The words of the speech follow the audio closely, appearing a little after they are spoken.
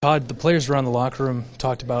Todd, the players around the locker room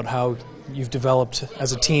talked about how you've developed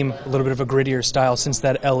as a team a little bit of a grittier style since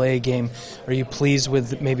that LA game. Are you pleased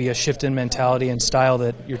with maybe a shift in mentality and style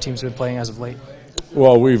that your team's been playing as of late?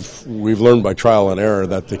 Well, we've learned by trial and error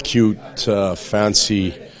that the cute,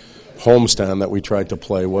 fancy homestand that we tried to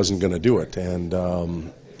play wasn't going to do it, and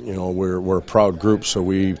we're a proud group, so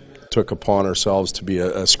we took upon ourselves to be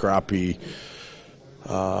a scrappy,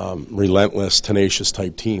 relentless, tenacious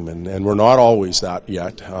type team, and we're not always that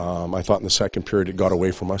yet. I thought in the second period it got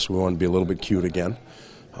away from us. We wanted to be a little bit cute again,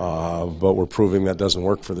 but we're proving that doesn't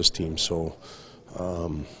work for this team. So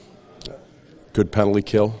good penalty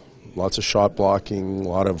kill, lots of shot blocking, a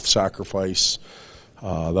lot of sacrifice.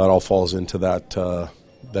 That all falls into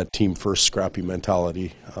that team first scrappy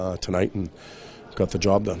mentality tonight, and got the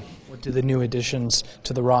job done. What do the new additions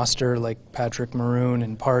to the roster like Patrick Maroon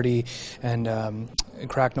and Party and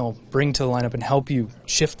Cracknell bring to the lineup and help you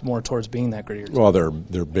shift more towards being that grittier team? Well,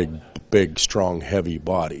 they're big, strong, heavy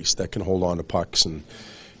bodies that can hold on to pucks, and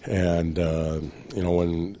when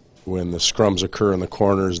the scrums occur in the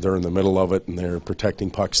corners, they're in the middle of it and they're protecting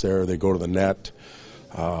pucks there. They go to the net.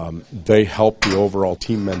 They help the overall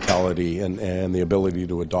team mentality and the ability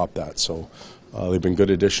to adopt that. So they've been good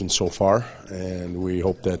additions so far, and we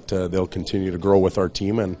hope that they'll continue to grow with our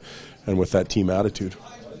team and with that team attitude.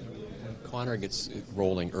 Connor gets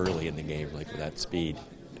rolling early in the game, like with that speed,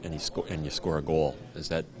 and you score a goal. Does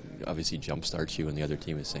that obviously jumpstarts you, and the other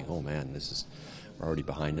team is saying, "Oh man, we're already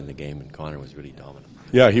behind in the game," and Connor was really dominant.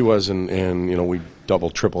 Yeah, he was, and we double,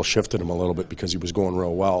 triple shifted him a little bit because he was going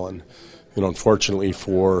real well, and unfortunately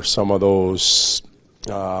for some of those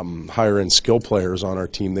higher end skill players on our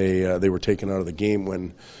team, they were taken out of the game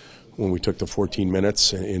when we took the 14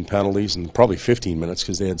 minutes in penalties, and probably 15 minutes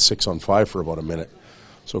because they had 6 on 5 for about a minute.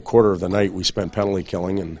 So a quarter of the night we spent penalty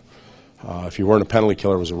killing, and if you weren't a penalty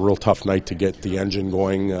killer, it was a real tough night to get the engine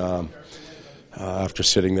going after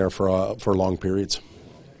sitting there for long periods.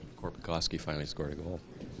 Korpikoski finally scored a goal.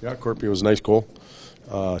 Yeah, Korpi was a nice goal.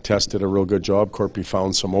 Tess did a real good job. Korpi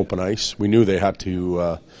found some open ice. We knew they had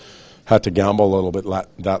to gamble a little bit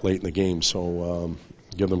that late in the game, so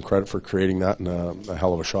give them credit for creating that, and a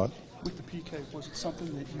hell of a shot. With the PK, was it something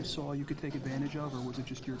that you saw you could take advantage of, or was it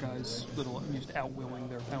just your guys just outwilling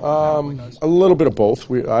their power play? A little bit of both.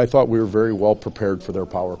 I thought we were very well prepared for their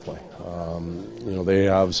power play. They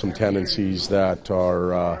have some tendencies that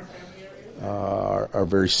are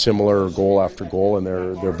very similar goal after goal, and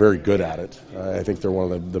they're very good at it. I think they're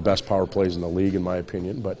one of the best power plays in the league, in my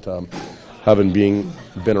opinion. But having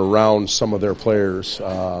been around some of their players,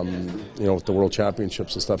 with the World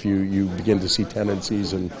Championships and stuff, you begin to see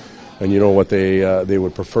tendencies and you know what they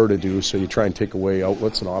would prefer to do. So you try and take away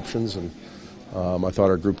outlets and options. And I thought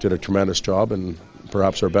our group did a tremendous job, and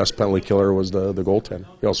perhaps our best penalty killer was the goaltender.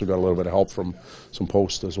 He also got a little bit of help from some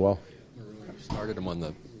posts as well. You started him on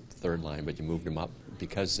the third line, but you moved him up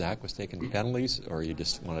because Zach was taking penalties, or you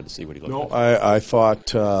just wanted to see what he looked like? I thought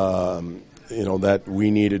that we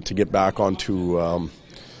needed to get back onto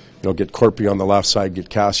get Korpi on the left side, get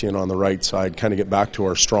Cassian on the right side, kind of get back to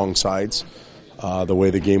our strong sides, the way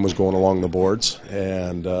the game was going along the boards,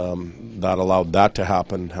 and that allowed that to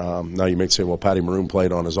happen. Now you may say, well, Patty Maroon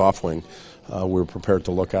played on his off wing. We were prepared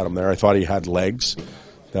to look at him there. I thought he had legs.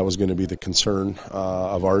 That was going to be the concern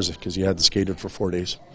of ours because he hadn't skated for 4 days.